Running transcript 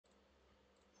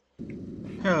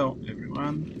Hello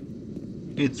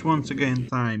everyone, it's once again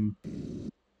time.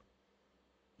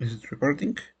 Is it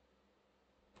recording?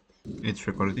 It's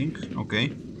recording,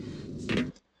 okay.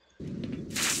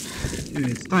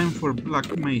 It's time for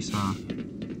Black Mesa.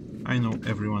 I know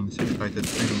everyone is excited,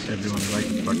 I know everyone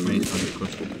likes Black Mesa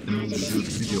because it's the most viewed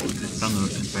video on this channel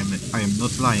and I am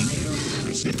not lying.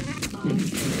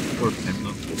 Of course I'm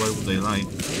not, why would I lie?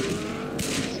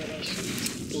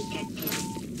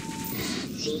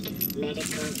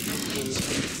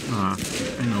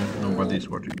 I know nobody is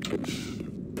watching. I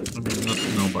mean, not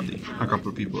nobody, a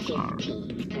couple people are.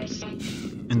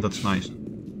 And that's nice.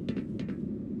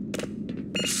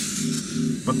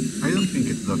 But I don't think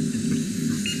it's that interesting.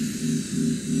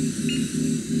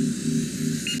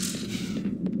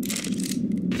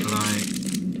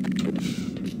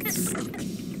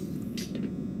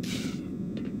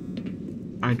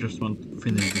 Like, I just want to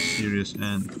finish this series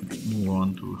and move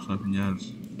on to something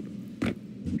else.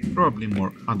 Probably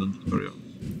more add-on tutorials.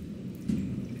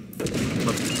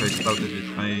 But if I started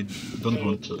it, I don't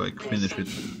want to like finish it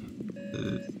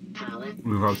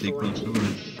without a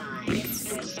conclusion.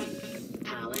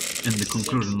 And the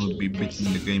conclusion would be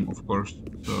beating the game, of course,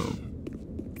 so...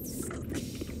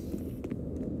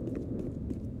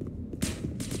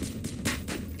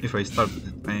 If I started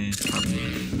it,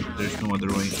 there's no other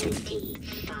way.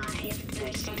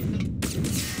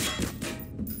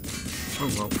 Oh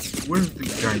wow, where's the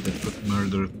guy that got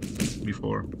murdered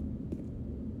before?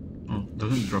 Oh,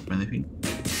 doesn't drop anything.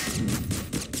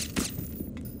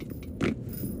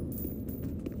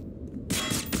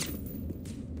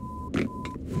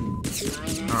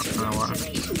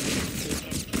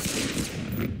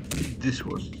 This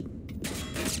was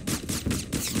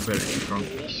very strong,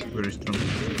 very strong.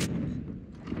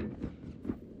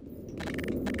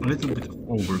 A little bit of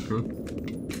overkill.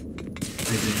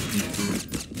 I didn't need to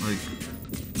like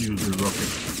use the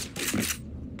rocket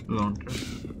launcher.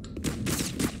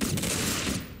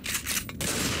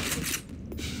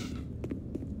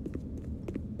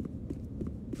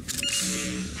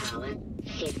 Power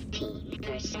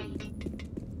 15%.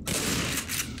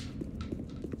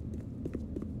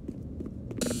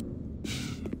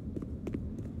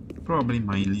 Probably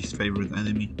my least favorite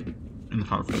enemy in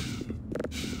Half-Life.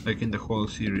 Like in the whole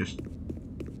series.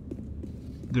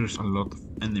 There's a lot of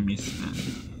enemies and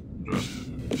just...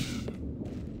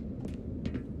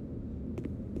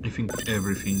 I think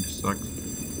everything sucks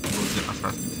about the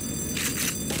assassins.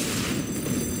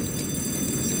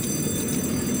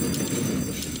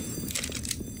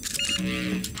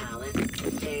 Power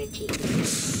 30.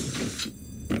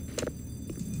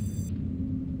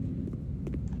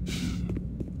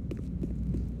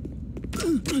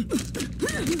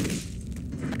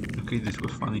 Okay, this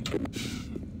was funny.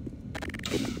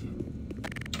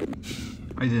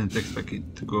 I didn't expect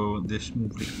it to go this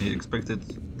smoothly. I expected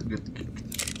to get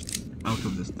kicked out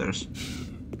of the stairs.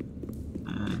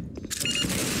 And...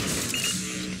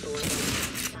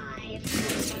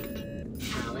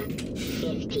 5%. Power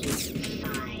 55%.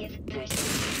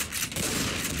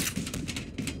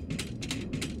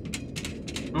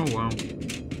 oh wow.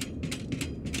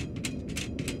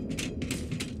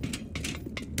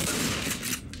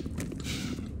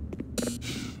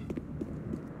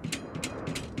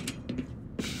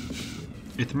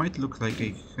 It might look like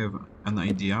I have an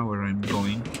idea where I'm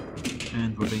going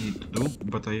and what I need to do,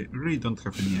 but I really don't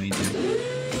have any idea.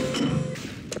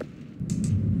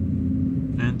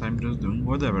 And I'm just doing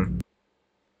whatever.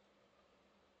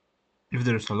 If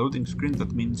there's a loading screen,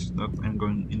 that means that I'm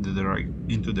going into the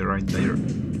right layer.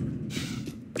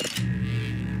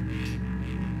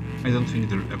 I don't think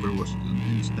there ever was an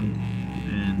instant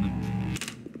in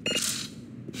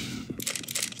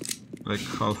like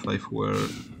Half-Life where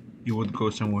you would go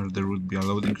somewhere, there would be a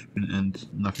loading screen and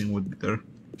nothing would be there.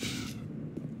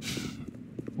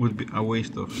 Would be a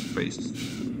waste of space.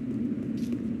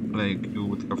 Like you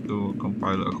would have to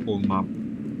compile a whole map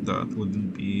that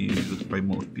wouldn't be used by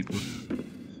most people.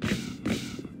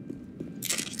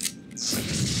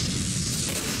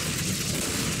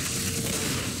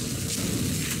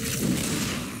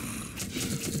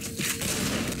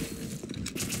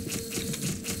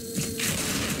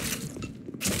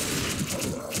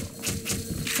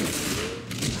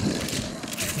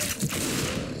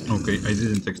 Okay, I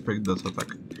didn't expect that attack.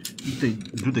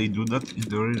 Do they do that in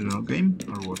the original game,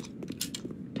 or what?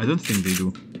 I don't think they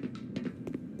do.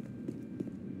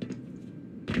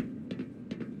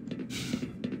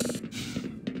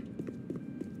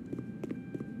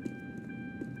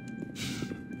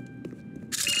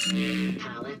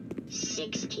 Power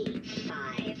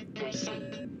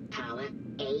 65%. Power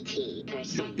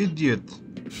 80%. You idiot!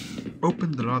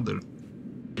 Open the ladder.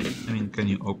 I mean, can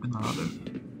you open a ladder?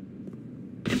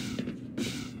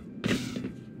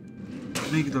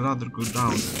 Make the ladder go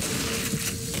down.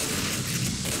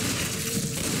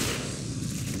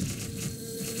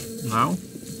 Now?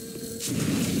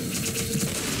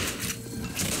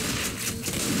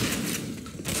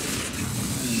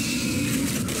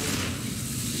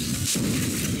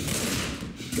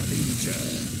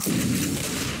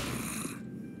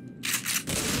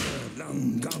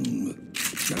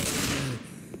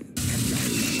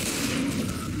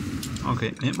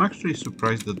 Okay, I'm actually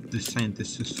surprised that this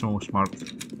scientist is so smart.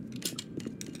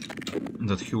 And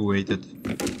that he waited.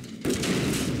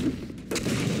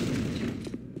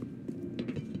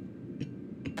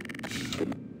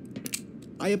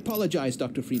 I apologize,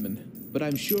 Dr. Freeman, but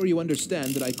I'm sure you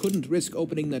understand that I couldn't risk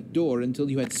opening that door until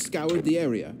you had scoured the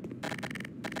area.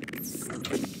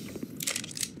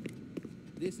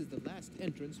 This is the last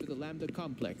entrance to the Lambda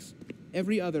complex.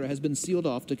 Every other has been sealed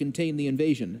off to contain the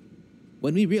invasion.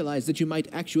 When we realized that you might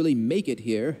actually make it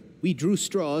here, we drew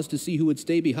straws to see who would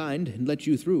stay behind and let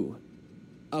you through.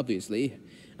 Obviously,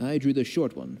 I drew the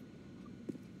short one.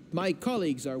 My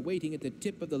colleagues are waiting at the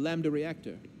tip of the Lambda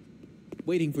reactor.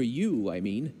 Waiting for you, I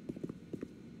mean.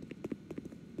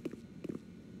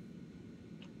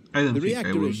 I don't The think I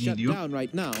reactor will is shut need you. down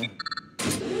right now.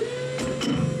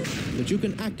 But you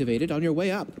can activate it on your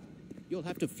way up. You'll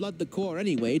have to flood the core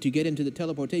anyway to get into the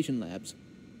teleportation labs.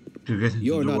 To get into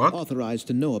You're the not what? authorized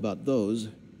to know about those.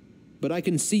 But I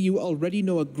can see you already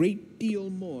know a great deal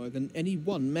more than any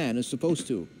one man is supposed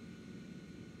to.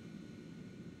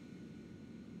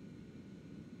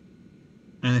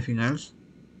 Anything else?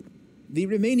 The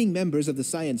remaining members of the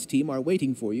science team are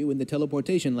waiting for you in the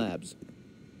teleportation labs.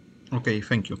 Okay,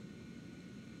 thank you.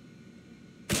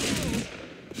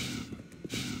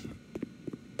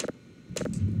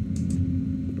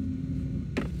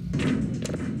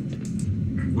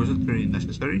 Was it really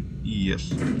necessary? Yes.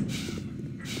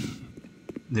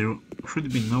 There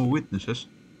should be no witnesses.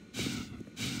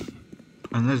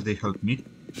 Unless they help me.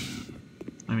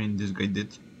 I mean, this guy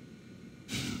did.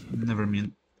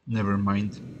 Never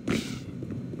mind.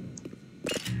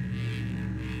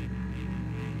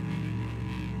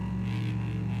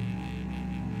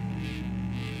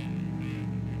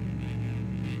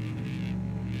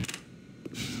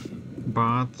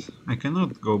 But I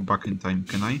cannot go back in time,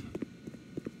 can I?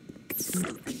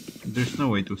 There's no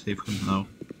way to save him now.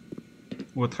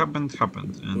 What happened,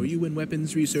 happened, Were and you in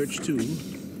weapons research too?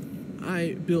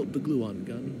 I built the gluon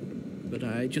gun, but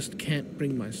I just can't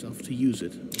bring myself to use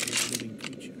it on a living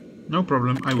creature. no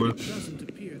problem, I will. It doesn't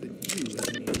appear that you have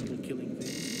any trouble killing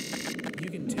things. You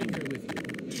can take her with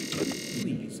you. But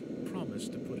please, promise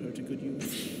to put her to good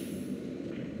use.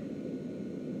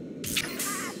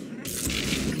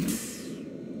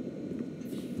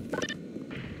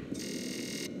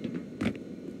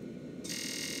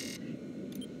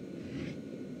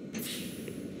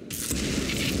 Do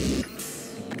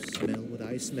you smell what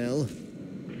I smell?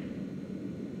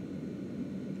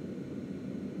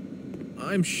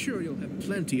 I'm sure you'll have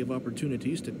plenty of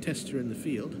opportunities to test her in the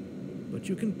field, but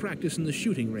you can practice in the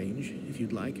shooting range if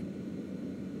you'd like.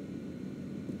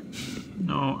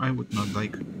 No, I would not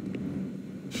like.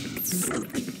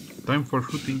 Time for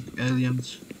shooting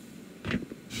aliens.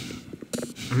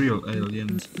 Real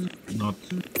aliens, not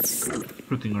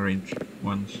shooting range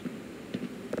ones.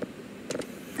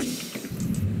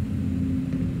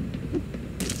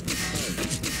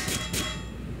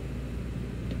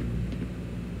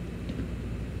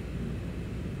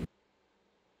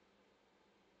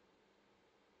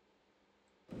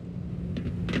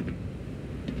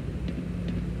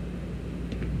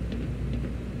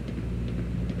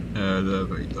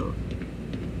 Elevator.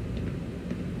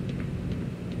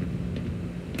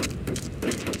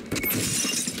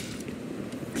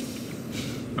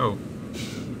 Oh.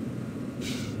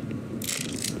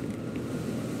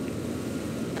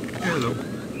 Hello.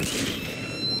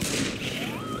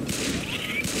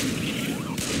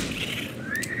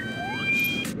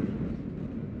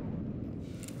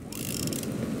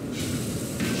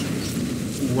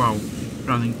 Wow,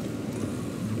 running.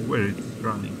 Where is it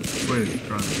running? Where is it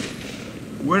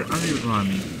running? Where are you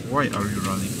running? Why are you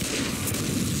running?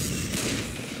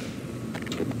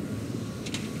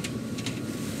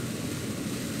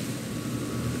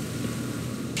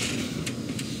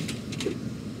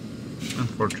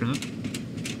 Unfortunate.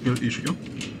 Skill issue.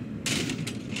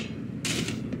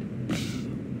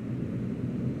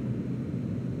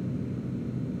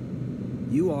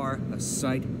 You are a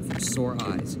sight for sore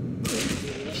eyes.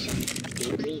 Mission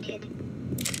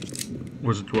depleted.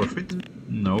 Was it worth it?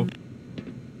 No.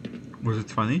 Was it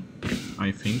funny?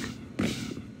 I think.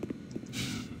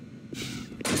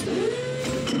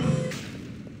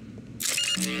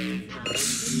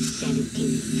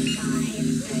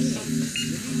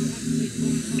 Get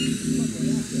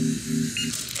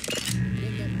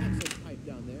that access pipe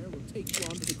down there. We'll take you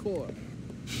onto the core.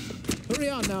 Hurry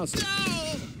on now, sir.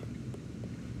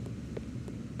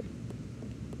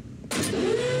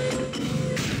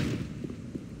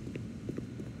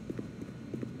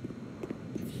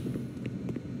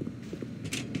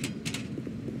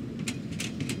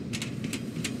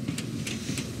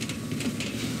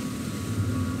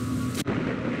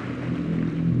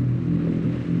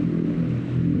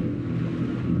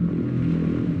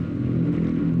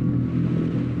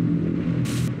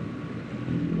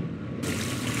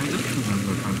 I don't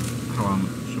remember how I'm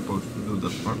supposed to do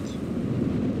that part.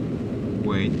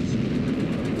 Wait.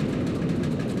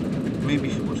 Maybe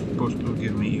he was supposed to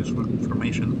give me useful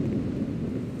information.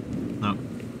 No.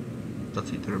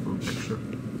 That's a terrible texture.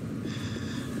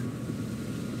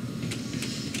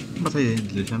 But I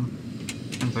didn't listen.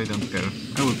 And I don't care.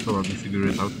 I will probably figure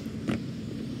it out.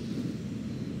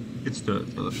 It's the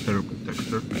terrible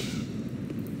texture.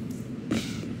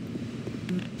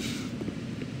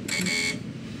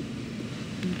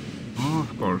 Oh,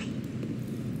 of course.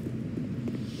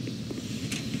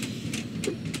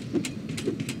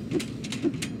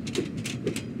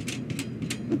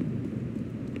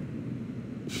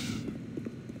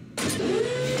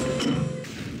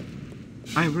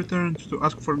 I've returned to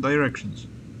ask for directions.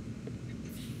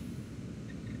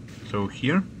 So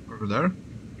here? Or there?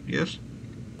 Yes?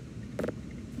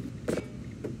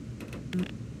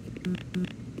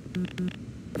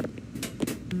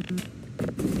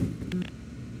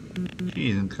 He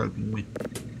isn't helping me.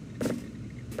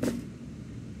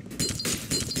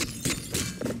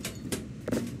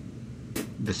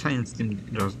 The science team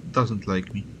just doesn't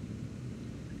like me.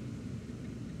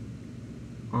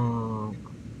 Oh.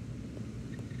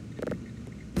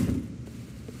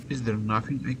 Is there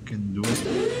nothing I can do?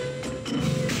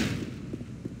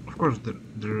 Of course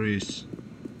there is.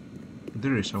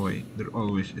 There is a way. There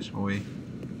always is a way.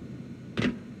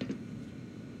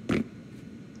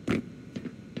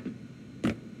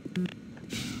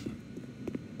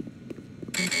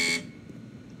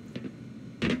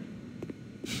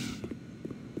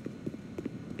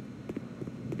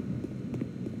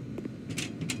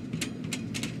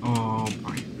 Oh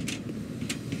boy.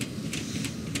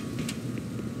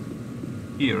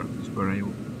 Here is where I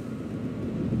will.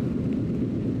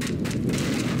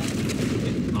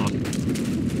 It's not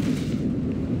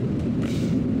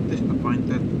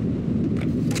disappointed.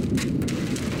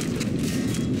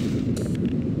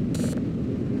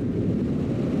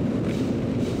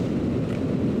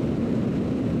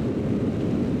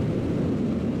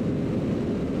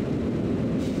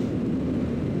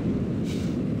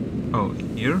 Oh,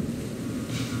 here?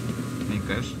 I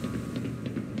guess.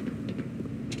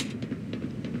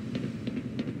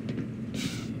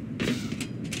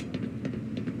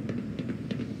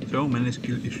 So many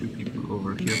skill issue people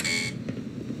over here.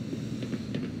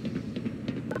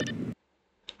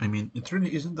 I mean, it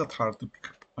really isn't that hard to pick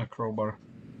up a crowbar.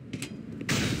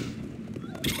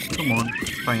 Come on,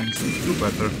 science, do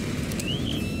better.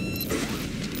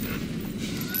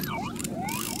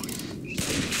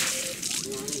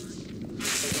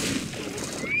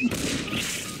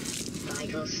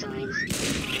 Vital signs are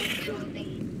dropping.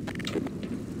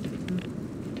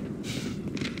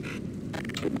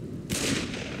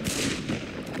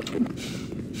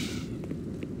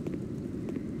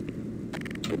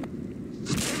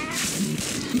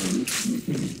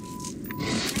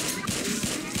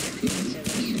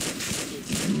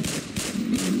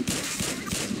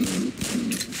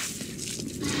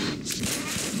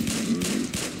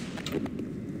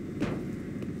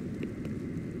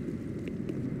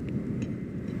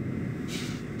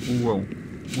 Whoa,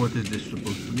 what is this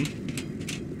supposed to be?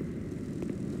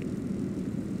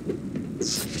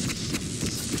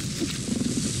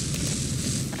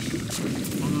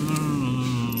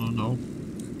 No.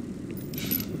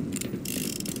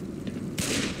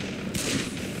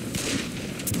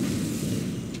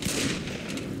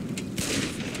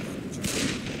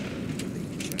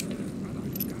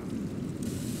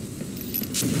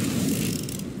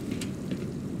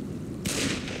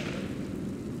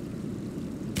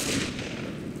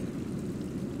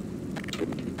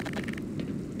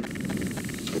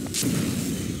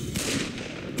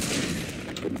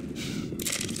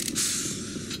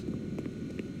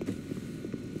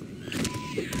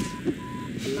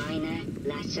 Minor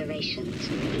lacerations.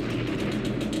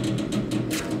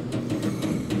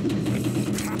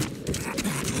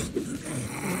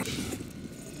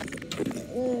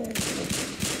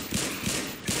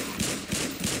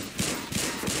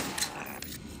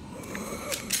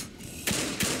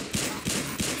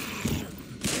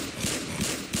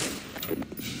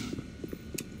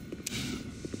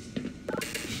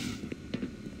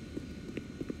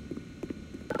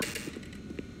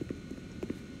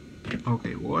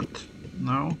 Okay, what?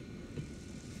 Now?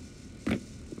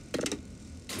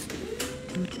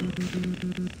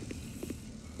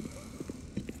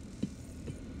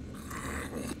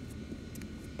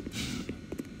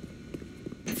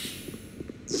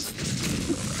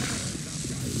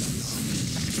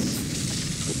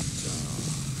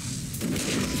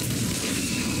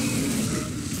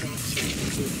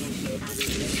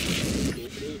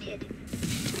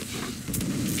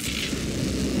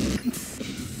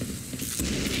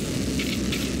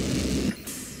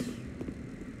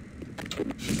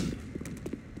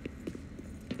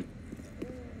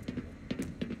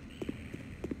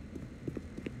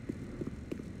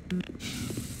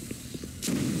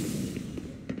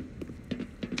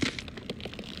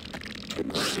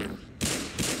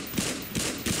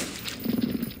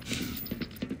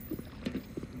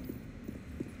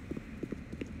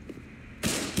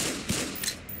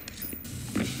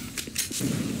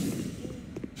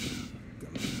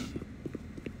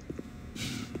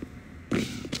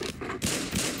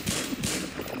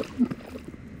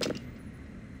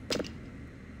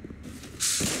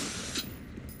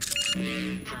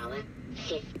 Power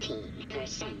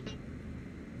 15%.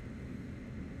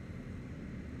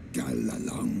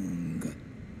 Galalong.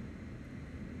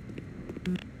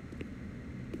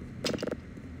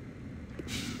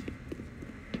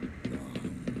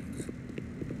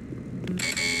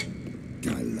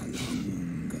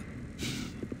 Galalong.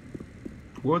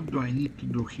 What do I need to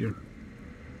do here?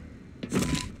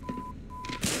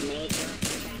 Major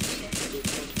fracture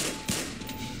detected.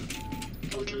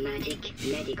 Automatic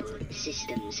medical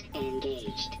systems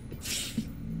engaged.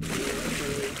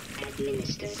 Morphine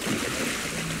administered.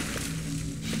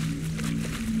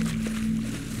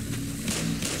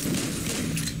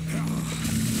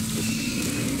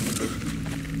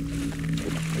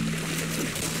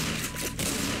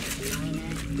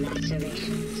 Minor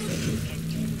lacerations detected.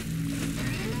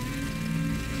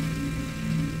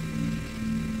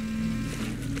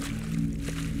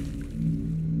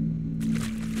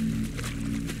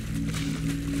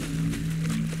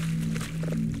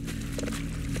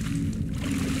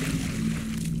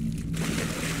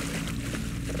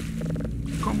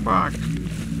 Come back!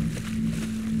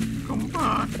 Come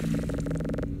back!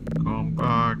 Come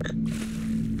back!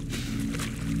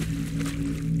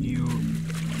 You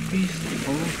piece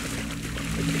of...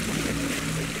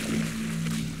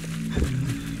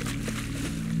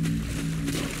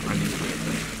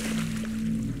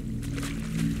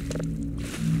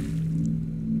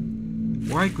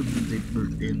 Why couldn't they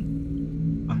build in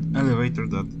an elevator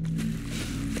that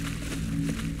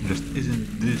just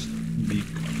isn't this big?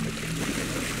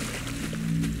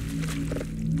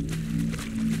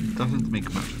 It doesn't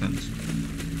make much sense.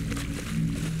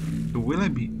 So will I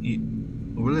be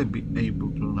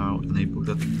able to now enable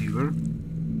that lever?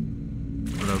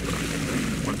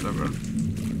 Whatever.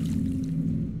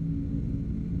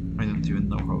 I don't even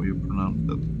know how you pronounce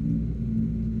that.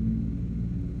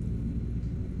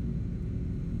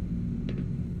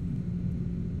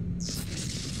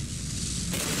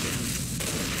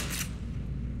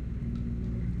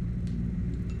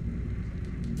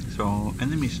 So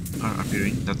enemies are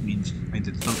appearing, that means I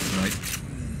did something right.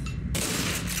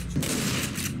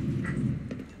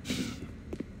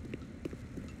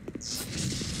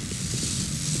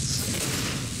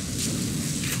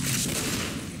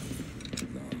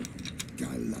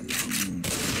 Galalong.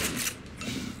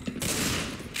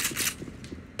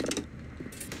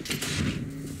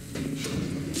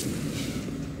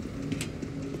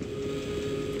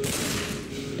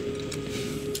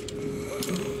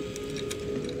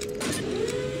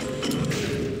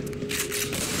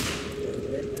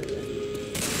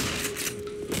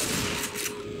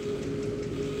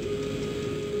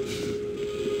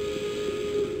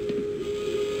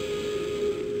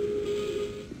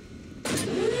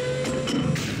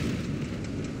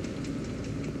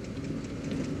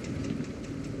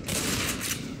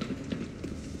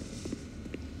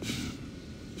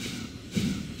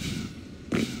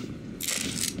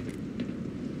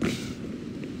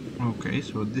 Okay,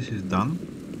 so this is done.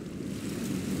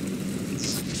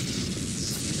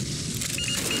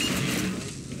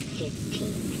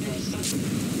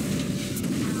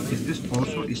 Is this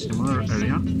also a similar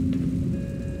area?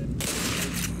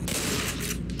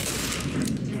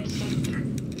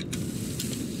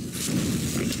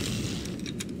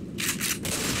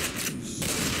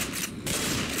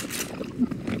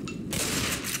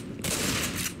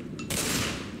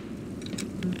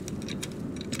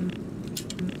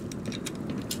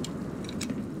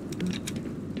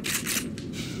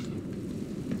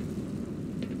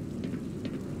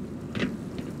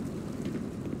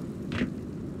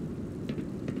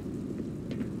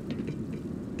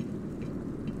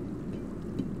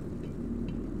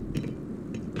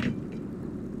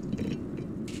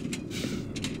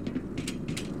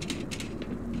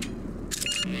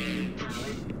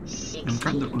 I'm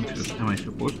kind of confused. Am I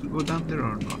supposed to go down there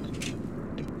or not?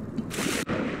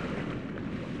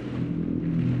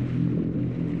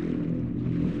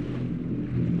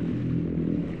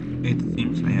 It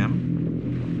seems I am.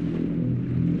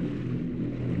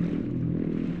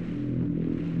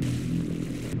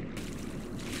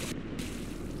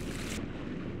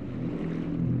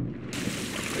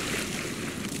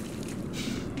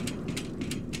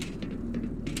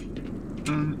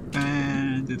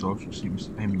 And it also seems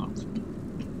I'm not.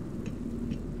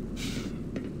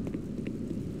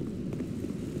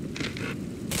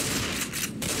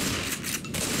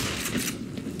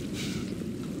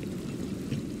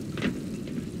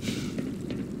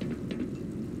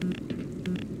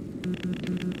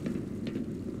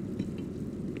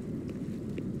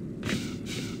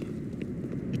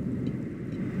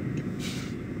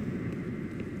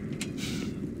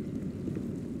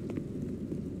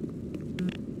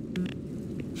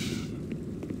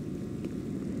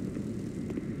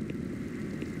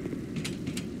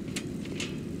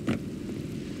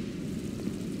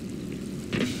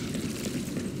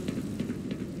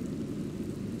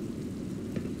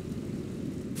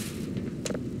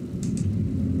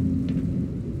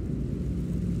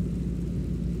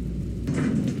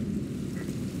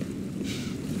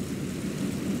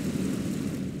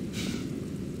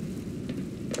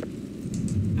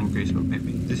 Okay, so I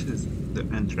think this is the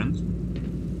entrance.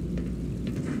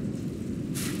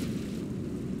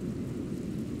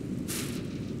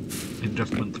 It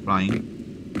just went flying.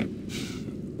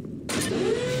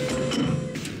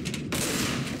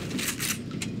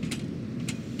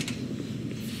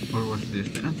 Or was this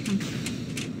the entrance?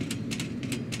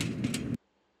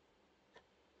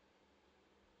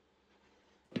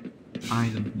 I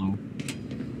don't know.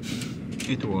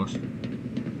 It was.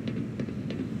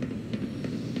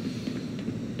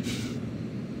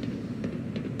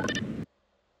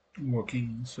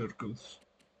 Walking in circles.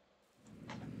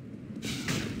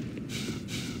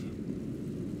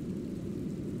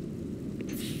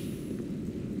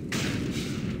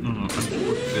 No, I'm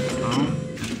supposed to get down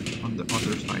and on the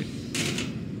other side.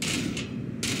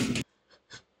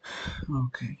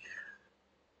 Okay.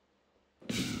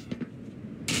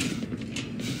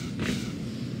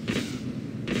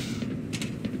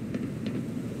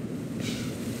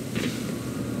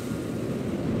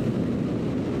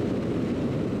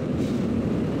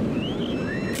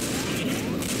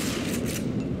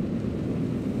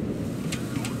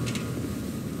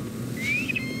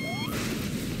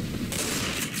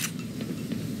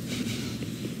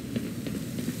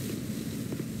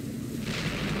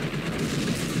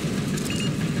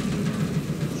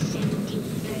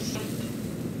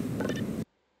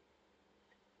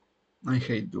 I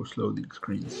hate those loading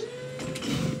screens.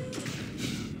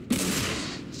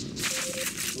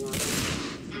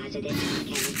 Positive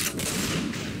chemical.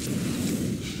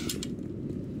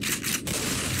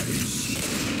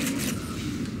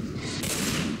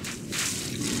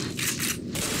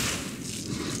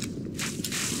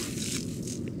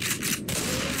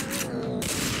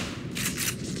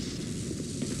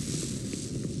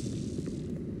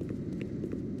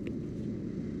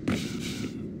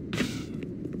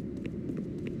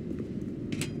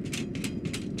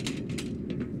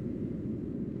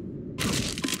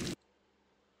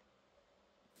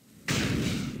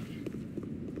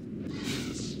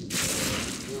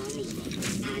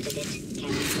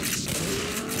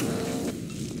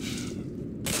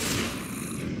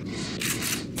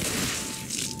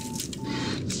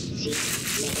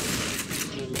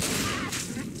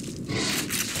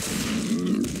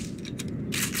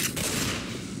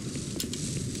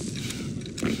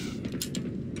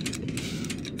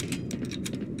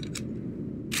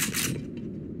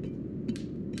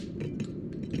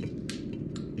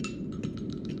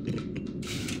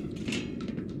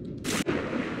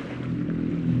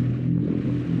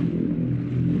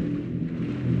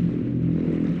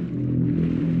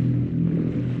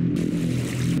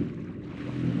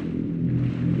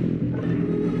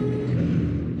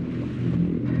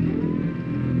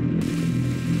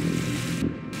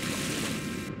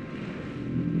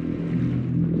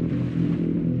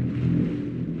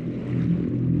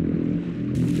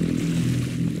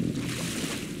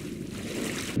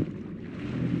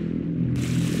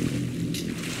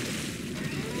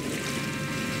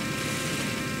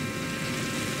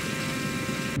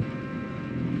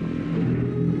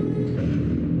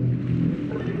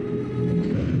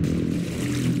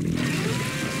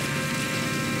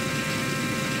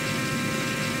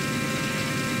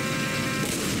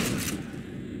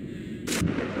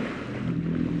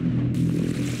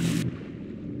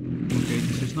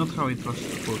 Not how it was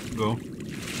supposed to go.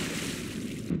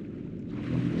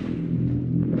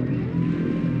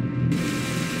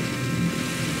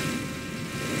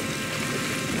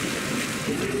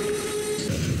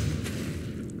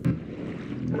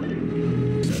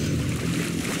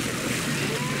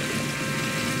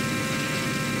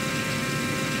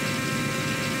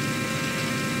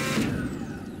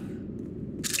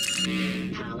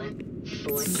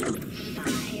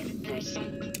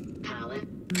 5%. Power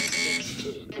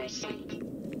 60%.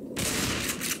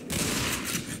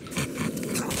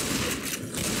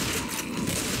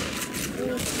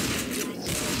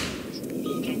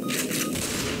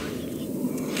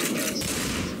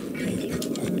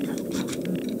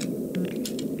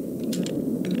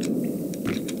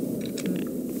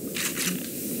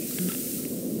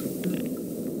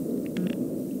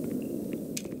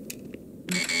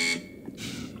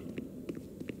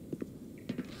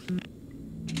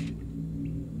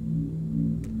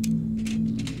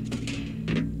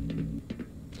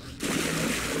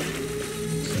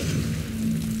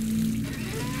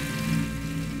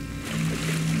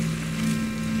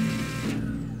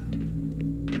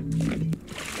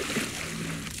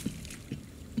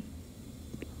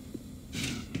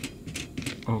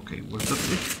 Okay, was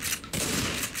that it?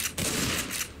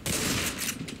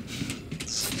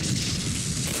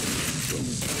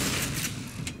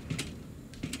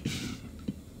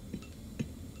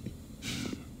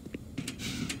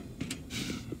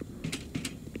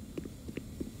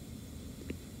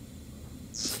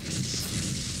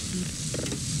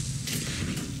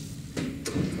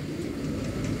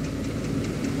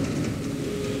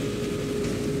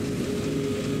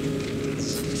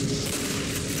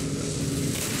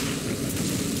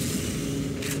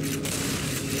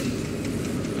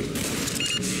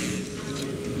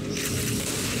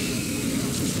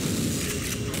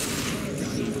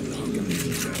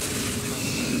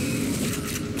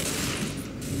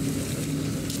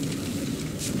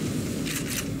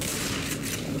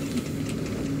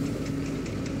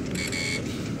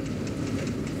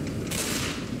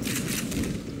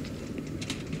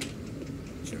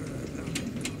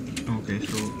 Okay,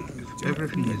 so if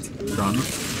everything is done,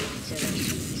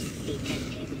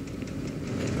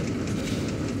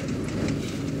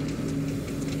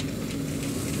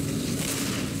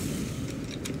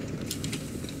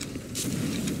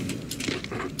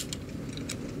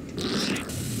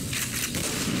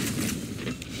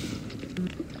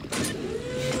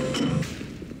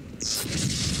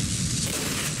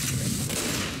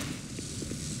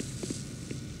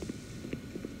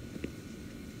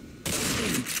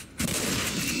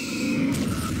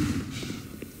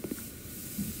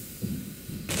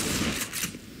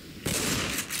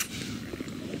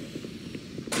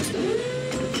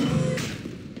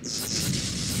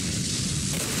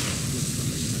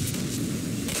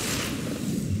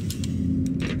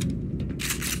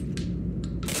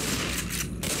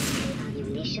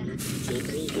 ammunition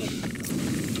depleted.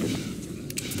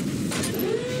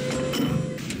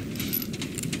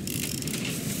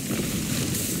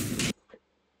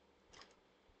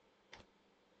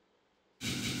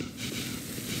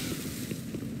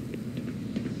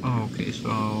 okay,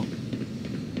 so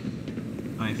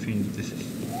I think this is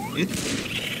it.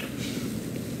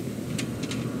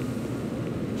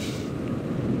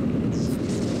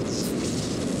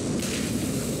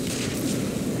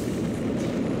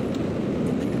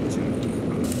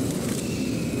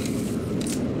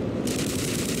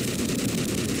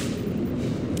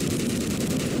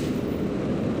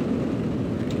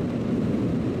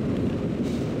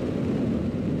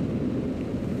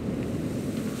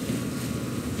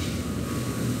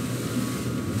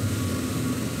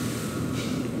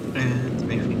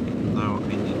 And I think now I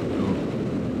need to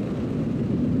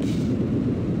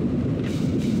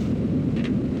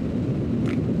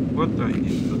what do I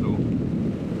need to do?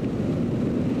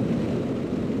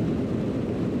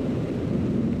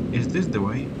 Is this the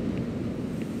way?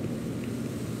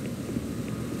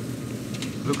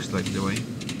 Looks like the way.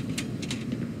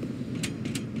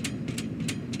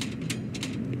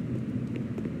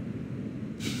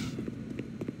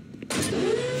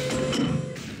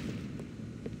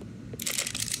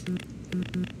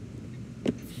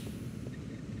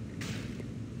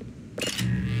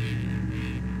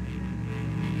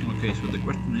 Okay, so the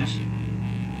question is,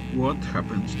 what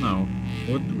happens now?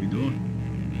 What do we do?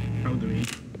 How do we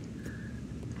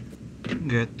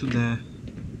get to the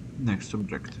next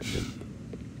objective?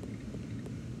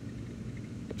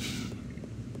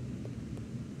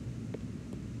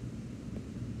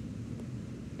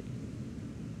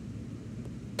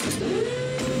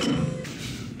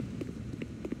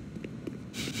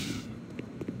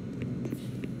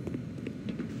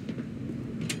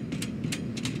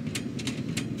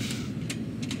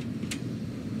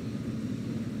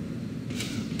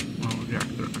 Oh,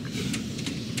 reactor access.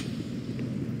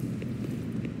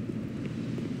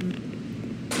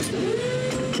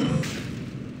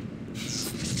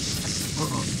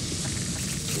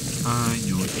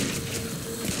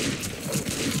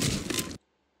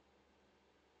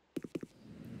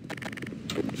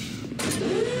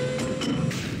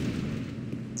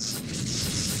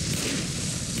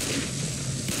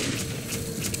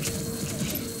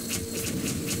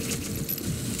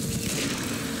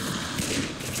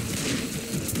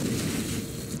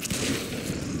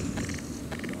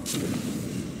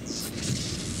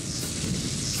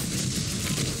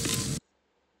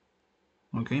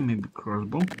 Okay, maybe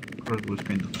crossbow. Crossbow is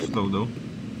kind of slow though.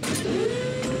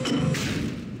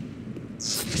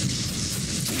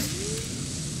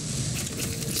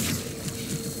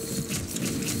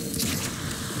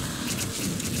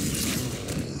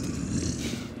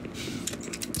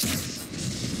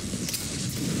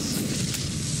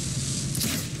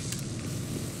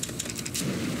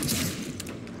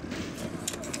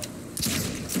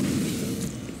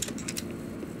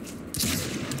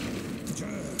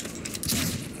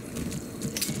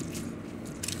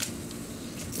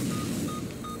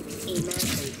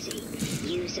 Emergency.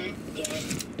 User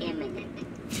death imminent.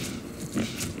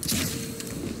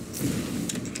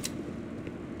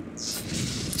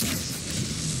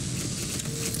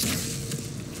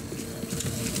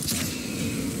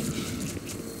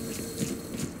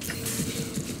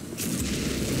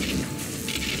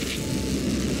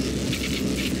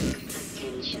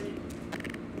 Attention.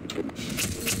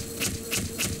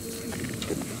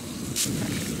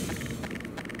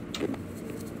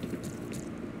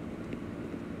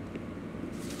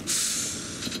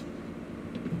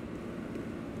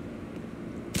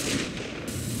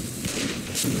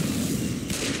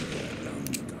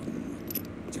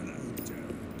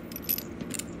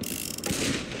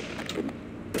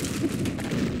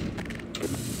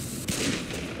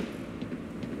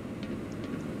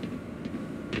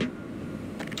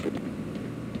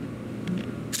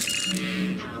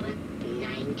 Power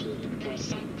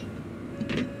 90%.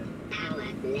 Power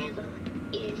level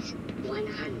is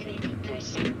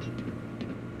 100%.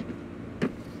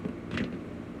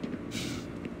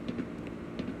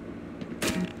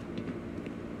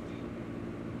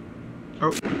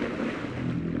 Oh.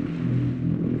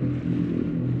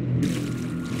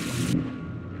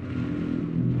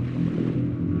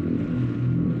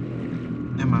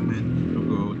 Am I meant to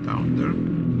go down there?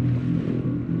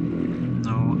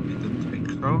 No, I don't think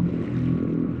so.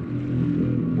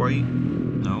 Why?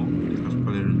 No, it was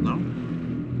clear no.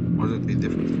 Was it a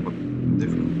different spot?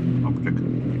 Different object?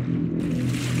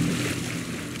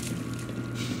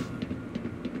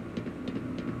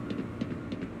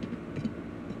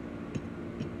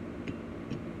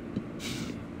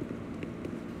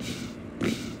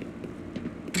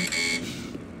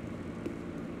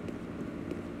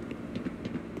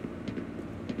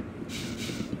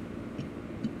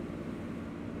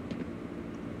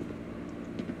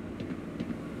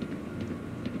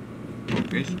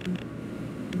 Okay.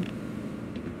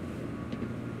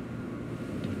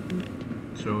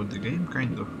 So the game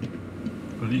kind of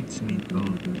leads me to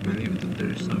believe that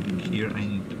there is something here I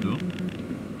need to do,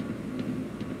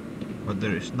 but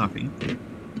there is nothing.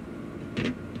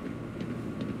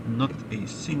 Not a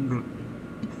single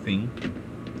thing.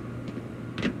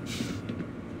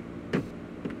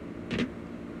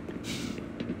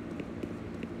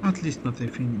 At least not a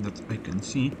thing that I can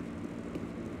see.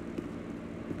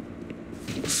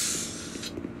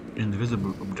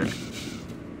 Invisible objective.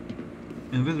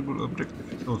 Invisible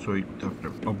objective is also a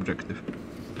good objective.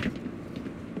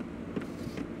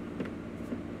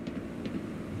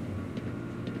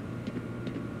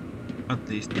 At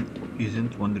least it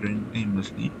isn't wandering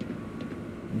aimlessly,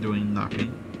 doing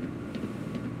nothing.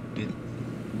 It's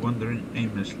wandering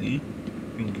aimlessly,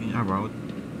 thinking about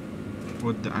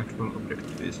what the actual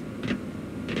objective is.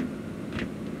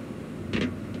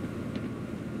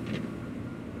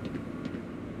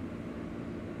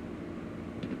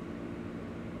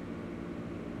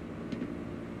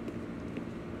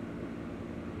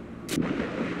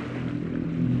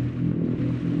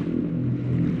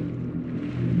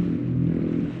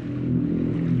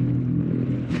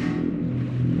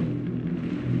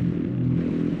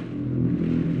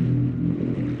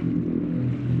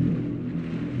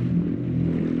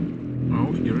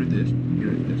 Oh, here it is.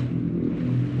 Here it is.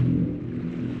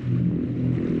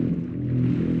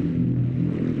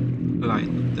 Light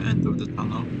at the end of the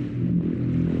tunnel.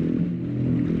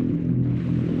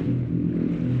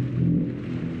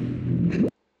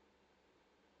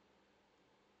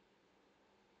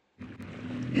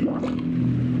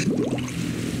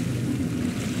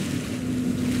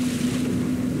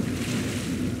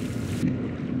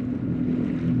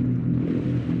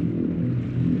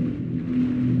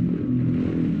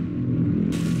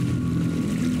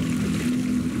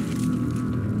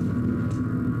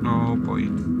 Oh boy.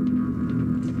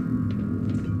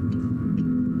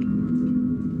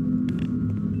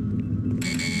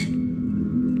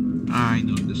 I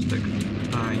know this section.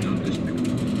 I know this section.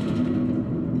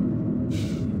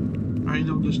 I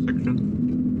know this section.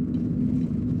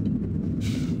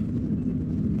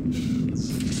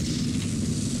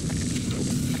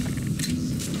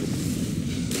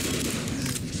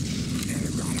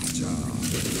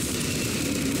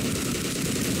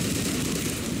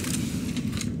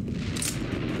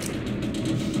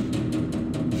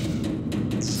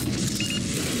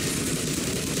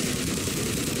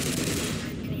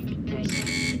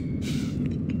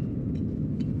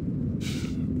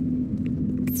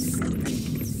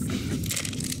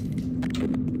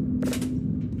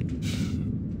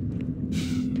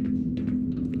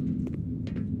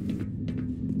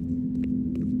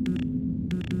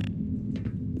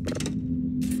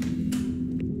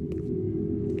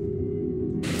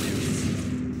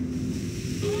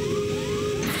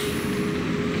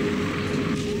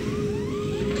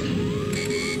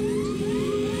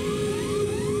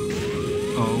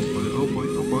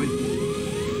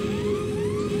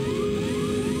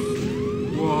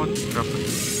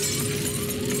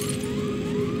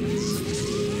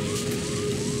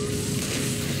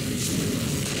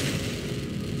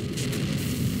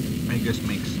 guess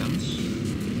makes sense.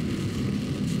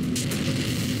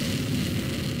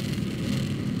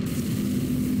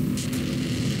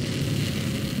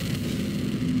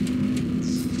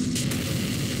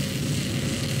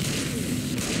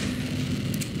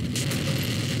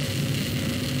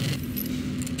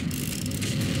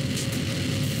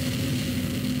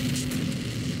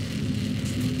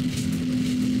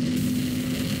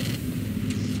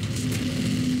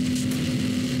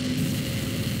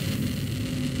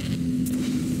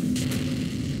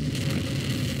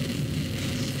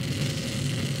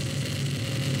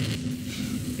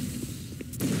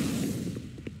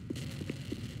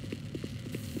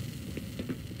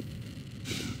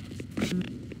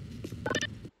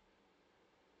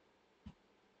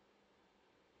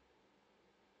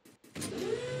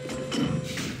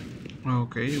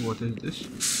 Okay, what is this?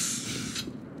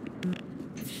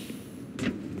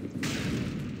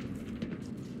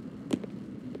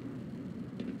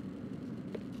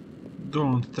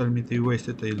 Don't tell me they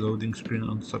wasted a loading screen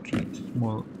on such a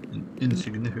small and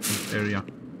insignificant area.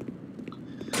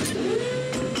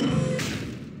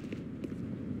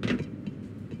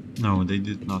 No, they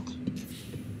did not.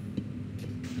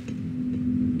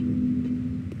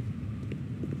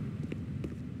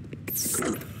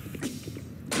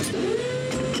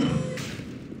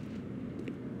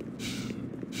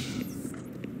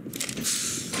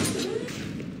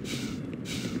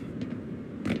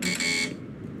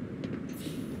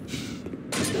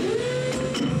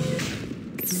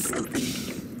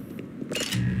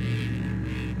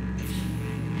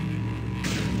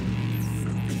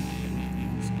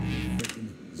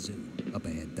 Zoo up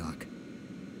ahead, Doc.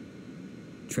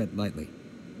 Tread lightly.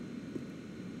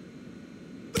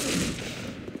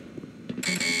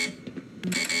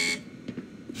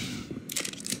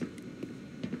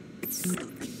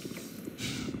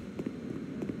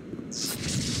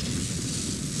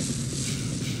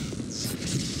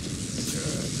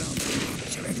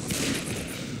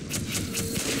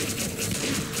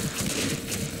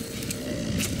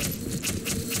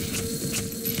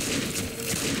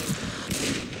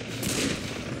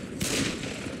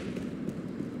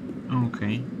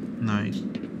 Okay, nice.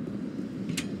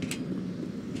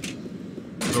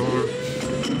 Door.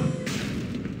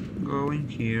 Going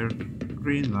here.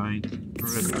 Green light.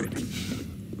 Red light.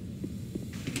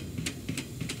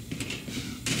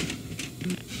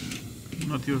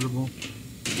 Not usable.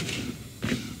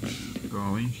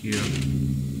 Going here.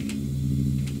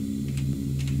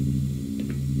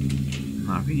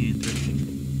 Nothing interesting.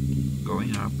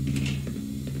 Going up.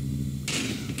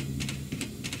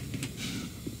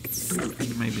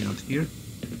 Maybe not here.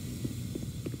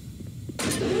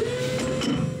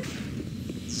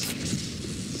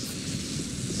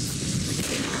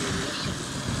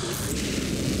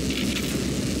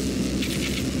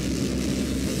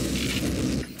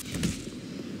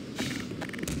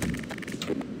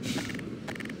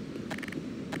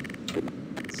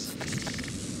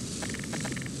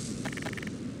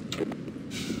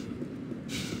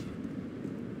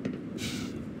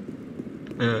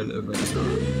 Elevator.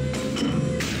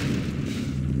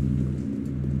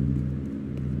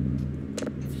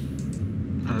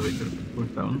 Elevator goes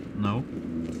down. No.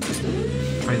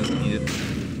 I don't need it.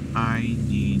 I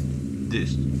need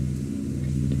this.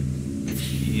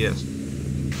 Yes.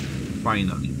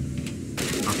 Finally.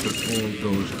 After all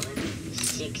those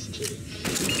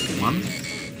 60. months,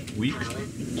 weeks, Power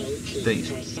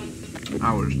days, 80%.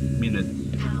 hours, minutes.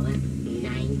 Power 95%.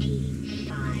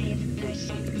 Power is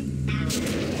 100%.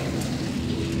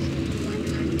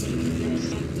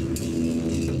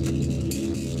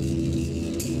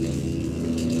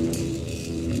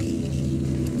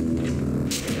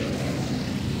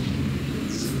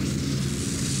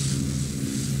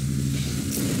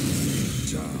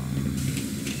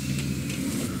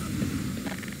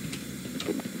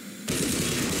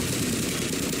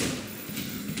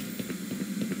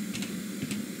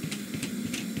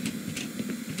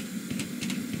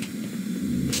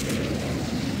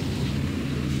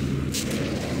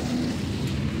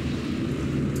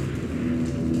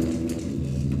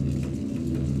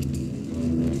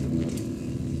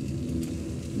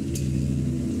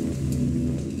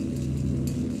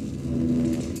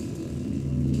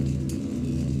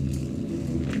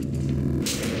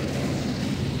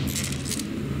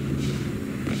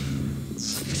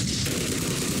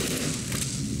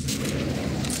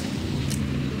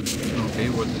 Okay,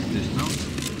 what is this now?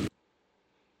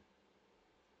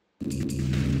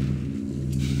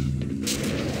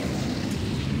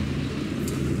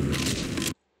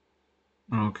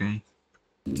 Okay.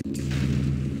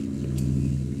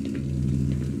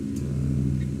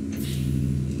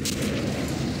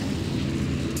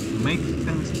 makes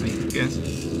sense, I guess.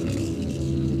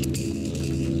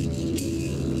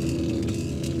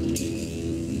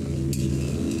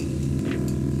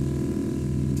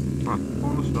 But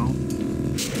also,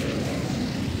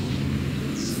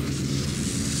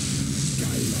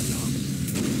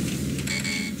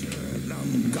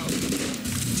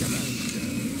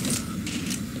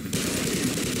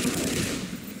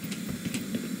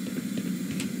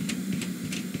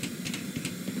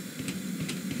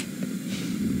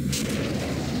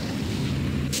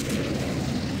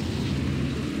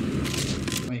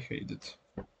 I hate it.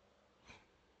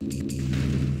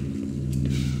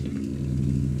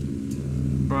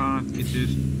 But it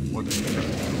is what I have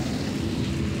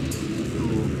to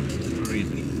read.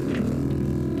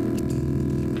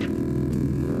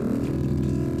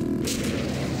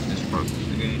 This part of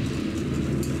the game.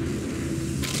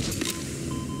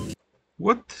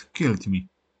 What killed me?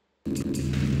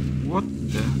 What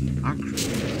the actual?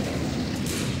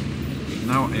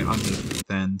 Now I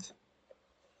understand.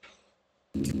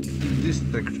 In this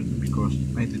section, because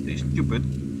I did a stupid.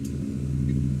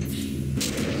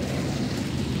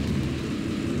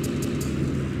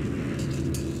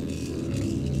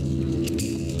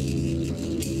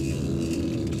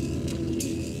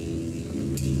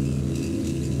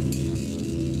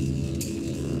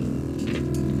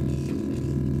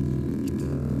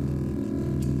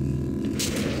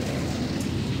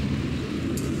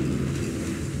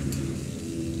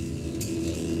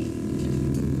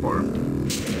 Four.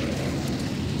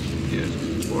 Yes,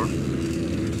 4.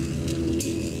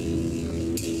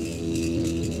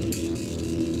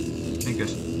 I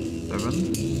guess 7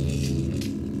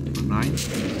 or 9.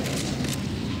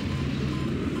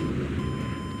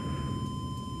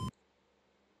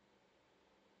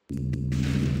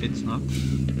 It's not.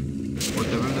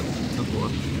 Whatever that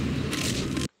was.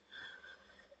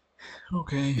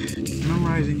 Okay,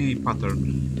 memorizing a pattern.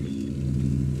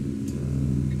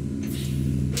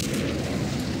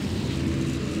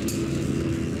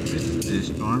 This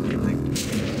one I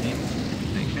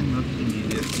cannot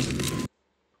immediately.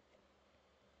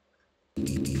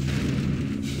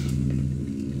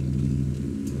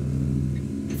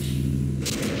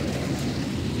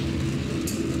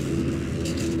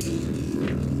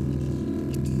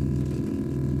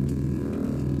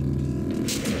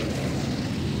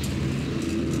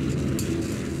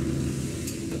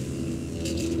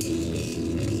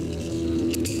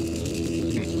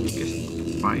 Okay, I guess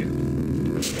 5.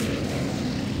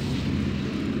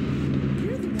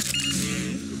 You're the one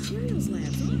in the materials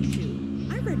labs, aren't you?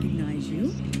 I recognize you.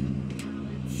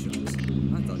 Shucks.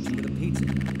 I thought you were the pizza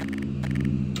guy.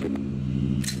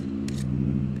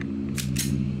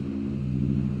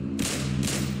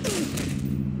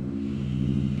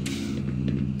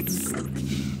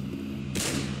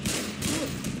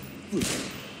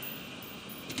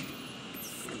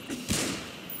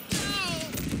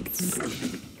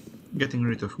 Getting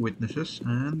rid of witnesses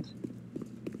and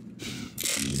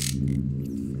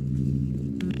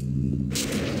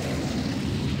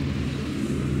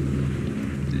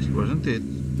this wasn't it.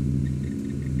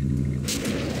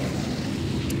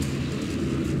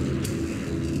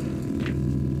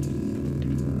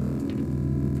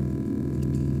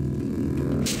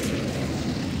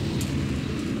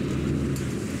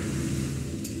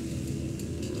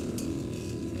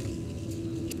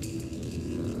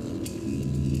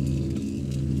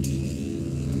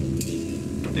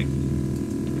 Take.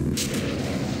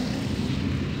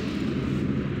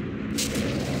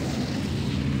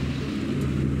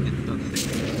 It's not thick.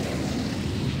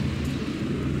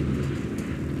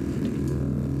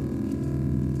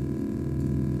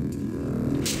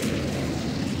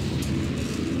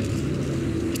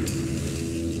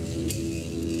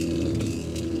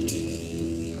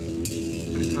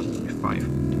 So it has to be 5.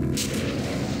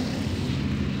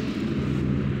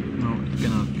 No, it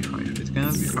cannot be 5. It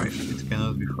cannot be 5. It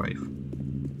cannot be 5.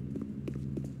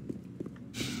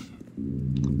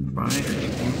 5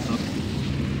 equals not.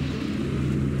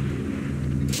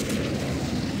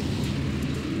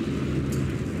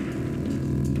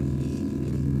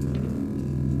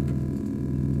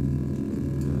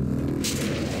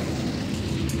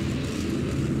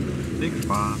 Six,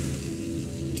 5,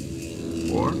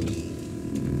 4.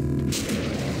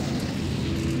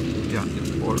 Yeah,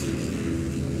 it's 4.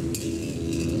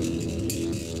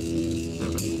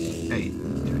 7, 8.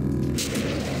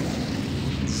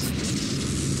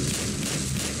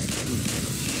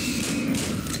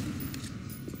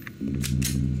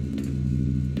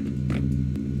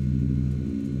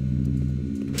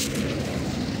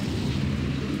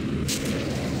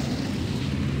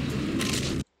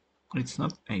 It's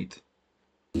not 8.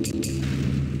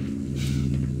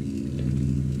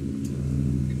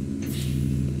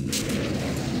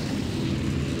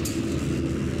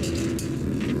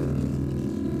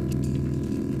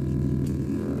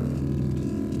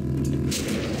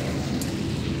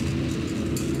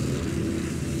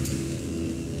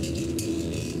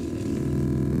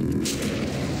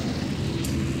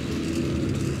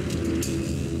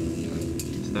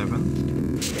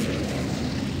 7.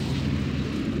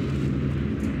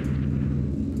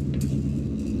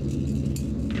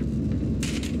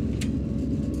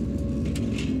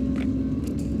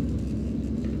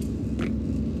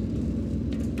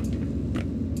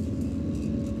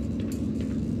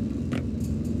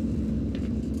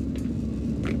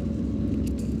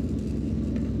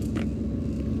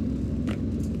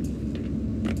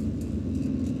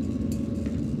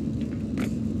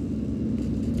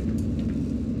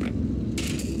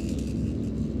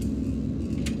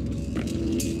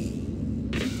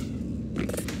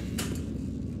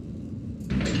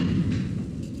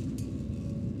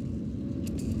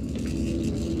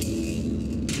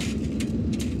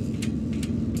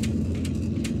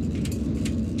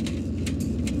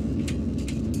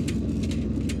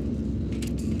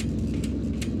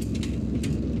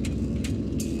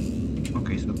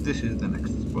 Okay, so this is the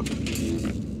next spot.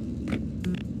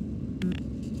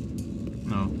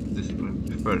 No, this is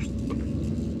the first spot.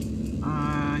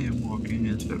 I am walking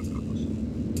in circles.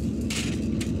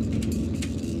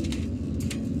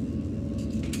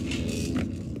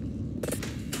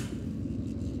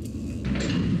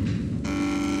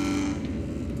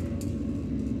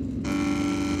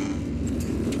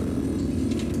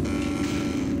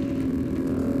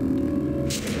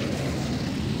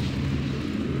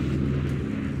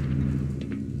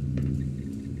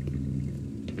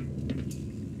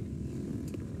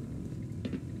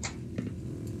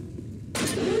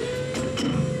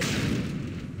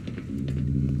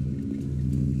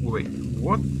 Wait,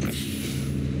 what?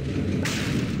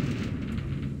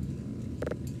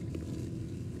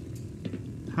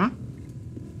 Huh?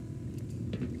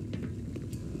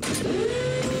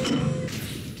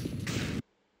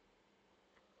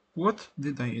 What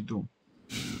did I do?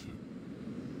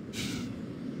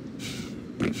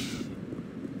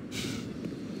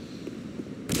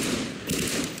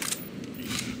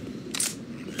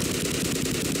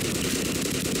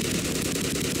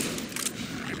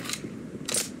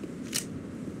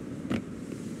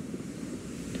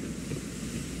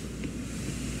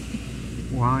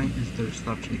 Why is there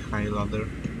such a high ladder?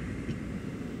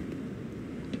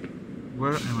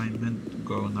 Where am I meant to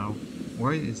go now?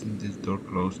 Why isn't this door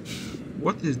closed?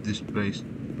 What is this place?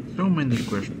 So many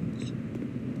questions.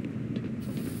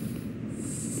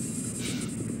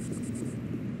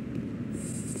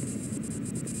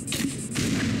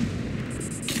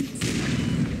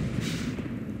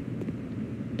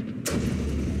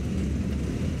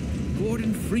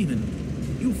 Gordon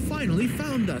Freeman, you finally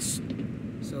found us.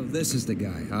 So this is the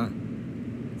guy, huh?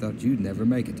 Thought you'd never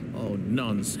make it. Oh,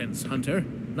 nonsense, Hunter.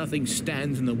 Nothing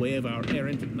stands in the way of our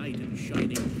errant knight in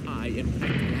shining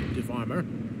high-impact reactive armor.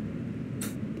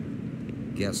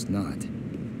 Guess not.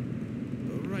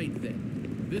 Right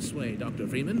then. This way, Dr.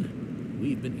 Freeman.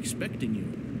 We've been expecting you.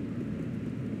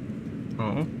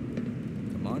 Oh,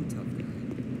 Come on, tough guy.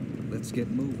 Let's get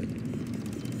moving.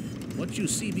 What you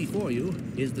see before you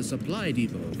is the supply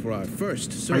depot for our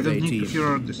first I survey don't need team. to hear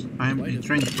all this. I am Quite a a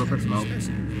trained few professional.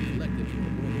 specimens collected from the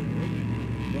border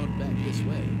world, brought back this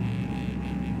way.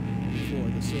 Before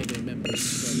the survey members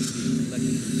started being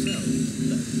collected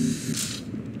themselves.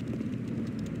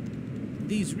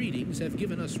 These readings have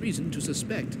given us reason to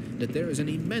suspect that there is an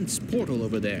immense portal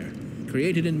over there,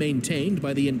 created and maintained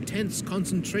by the intense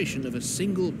concentration of a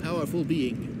single powerful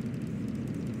being.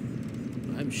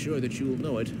 I'm sure that you will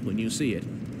know it when you see it.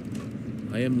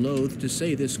 I am loath to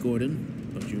say this, Gordon,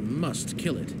 but you must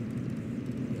kill it.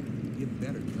 Yeah, you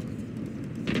better kill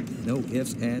it. No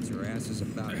ifs, ands, or asses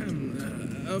about it.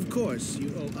 Of course,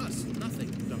 you owe us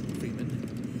nothing, Dr.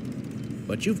 Freeman.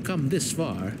 But you've come this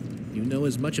far. You know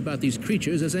as much about these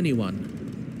creatures as anyone.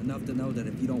 Enough to know that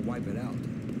if you don't wipe it out,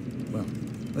 well,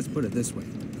 let's put it this way.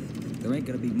 There ain't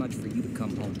gonna be much for you to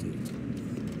come home to.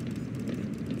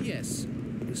 Yes.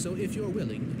 So if you're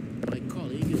willing, my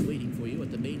colleague is waiting for you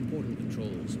at the main portal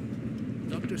controls.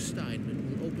 Dr.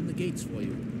 Steinman will open the gates for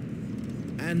you.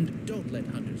 And don't let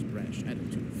Hunter's brash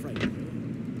attitude frighten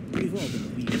you. We've all been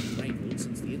a wee bit wrangled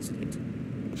since the incident.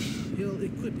 He'll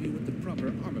equip you with the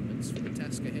proper armaments for the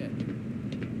task ahead.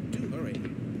 Do hurry.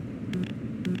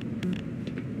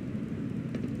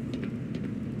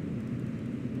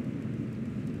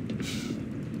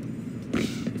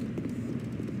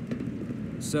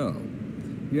 So,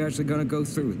 you're actually gonna go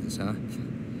through with this, huh?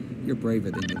 You're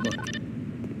braver than you look.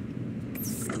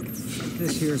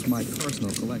 This here's my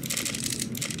personal collection.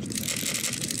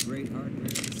 Great hardware,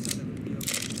 son of a yoke.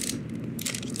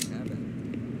 Have it.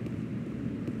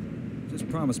 Just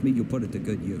promise me you'll put it to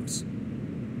good use.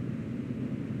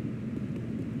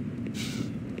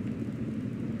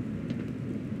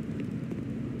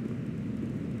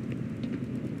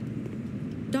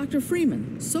 Dr.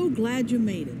 Freeman, so glad you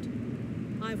made it.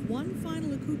 I've one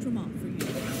final accoutrement for you.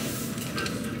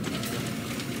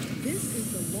 This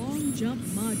is the long jump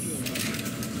module.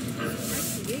 I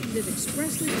created it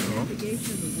expressly for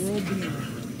navigation in the world beyond.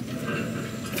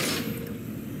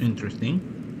 Interesting.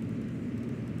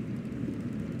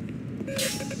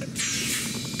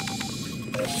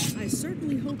 I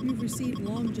certainly hope you've received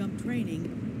long jump training,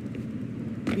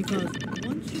 because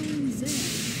once you're in Zen,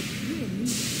 you will need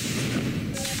it.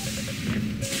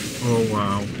 Oh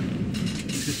wow.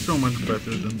 This is so much better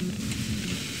than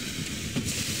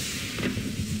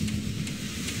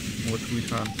what we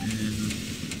had in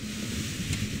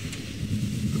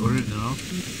the original.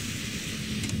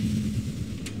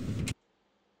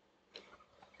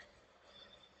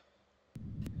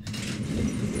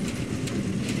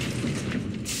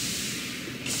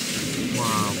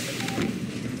 Wow.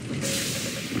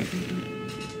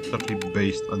 Such a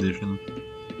based addition.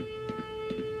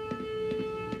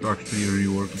 To actually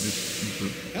rework this into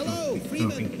Hello, something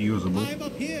Freeman. usable. I'm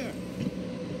up here.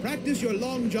 Practice your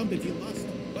long jump if you must,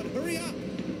 but hurry up.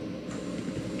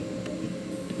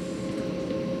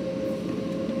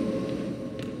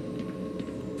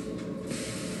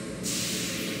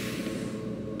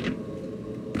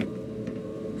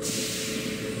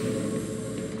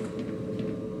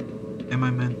 Am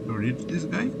I meant to reach this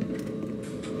guy?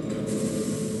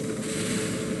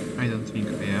 I don't think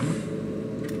I am.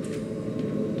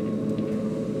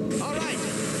 All right,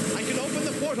 I can open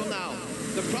the portal now.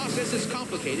 The process is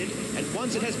complicated, and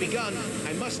once it has begun,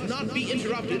 I must not be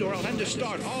interrupted or I'll have to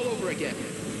start all over again.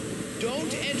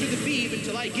 Don't enter the beam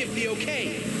until I give the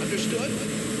okay. Understood?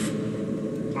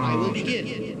 I will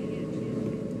begin.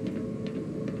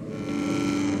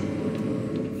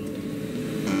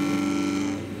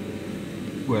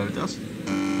 Well, that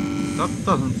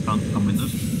doesn't sound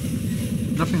ominous.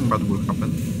 Nothing bad will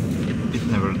happen. It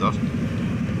never does.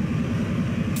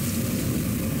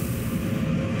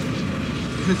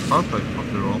 This is Half-Life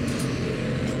after all.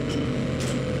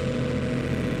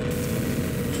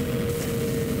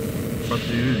 But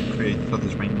they really create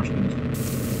satisfying machines.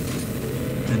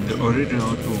 And the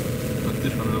original too. But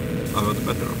this one looked a lot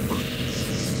better, of course.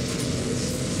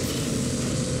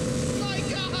 My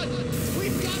God!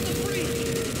 We've got the breach!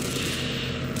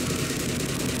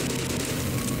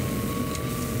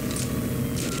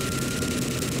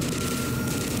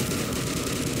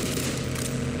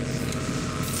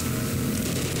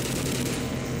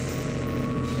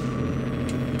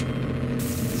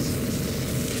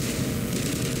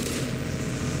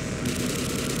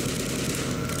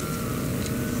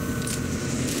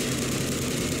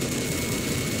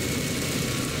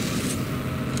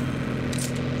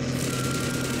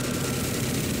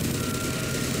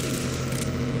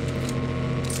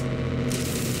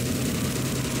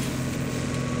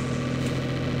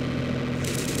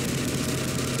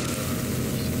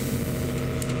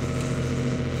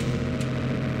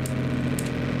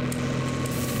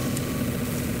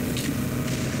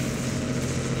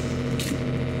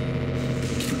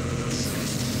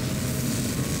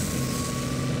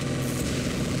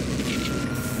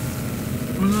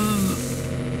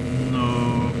 No.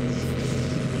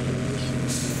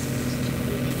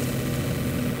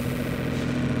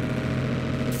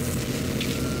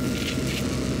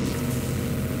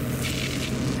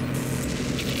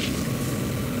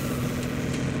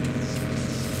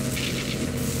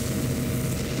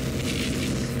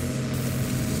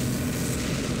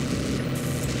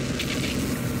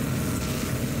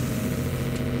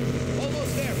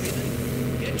 Almost there, Freeman.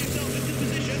 Get yourself into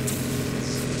position.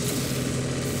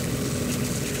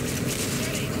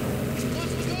 Ready.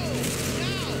 Wants to go.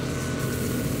 Now.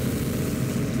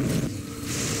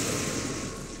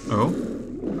 Oh?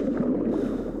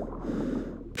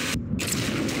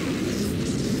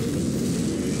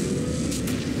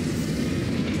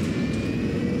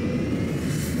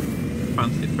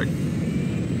 Fancy effect.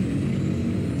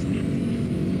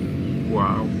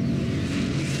 Wow.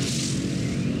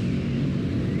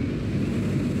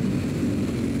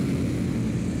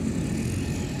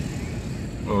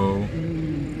 Oh.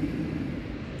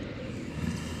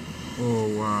 Oh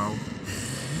wow.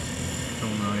 So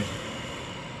nice.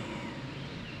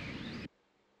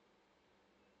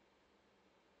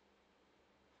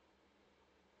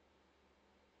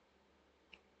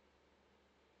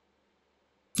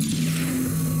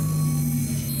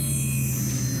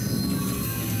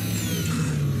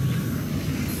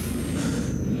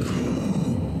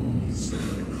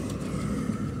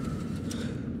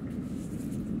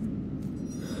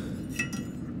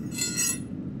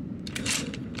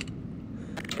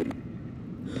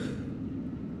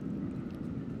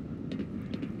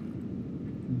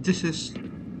 This is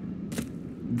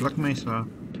Black Mesa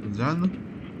done.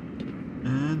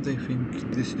 And I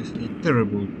think this is a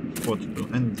terrible spot to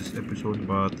end this episode,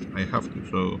 but I have to,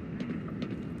 so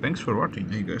thanks for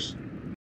watching, I guess.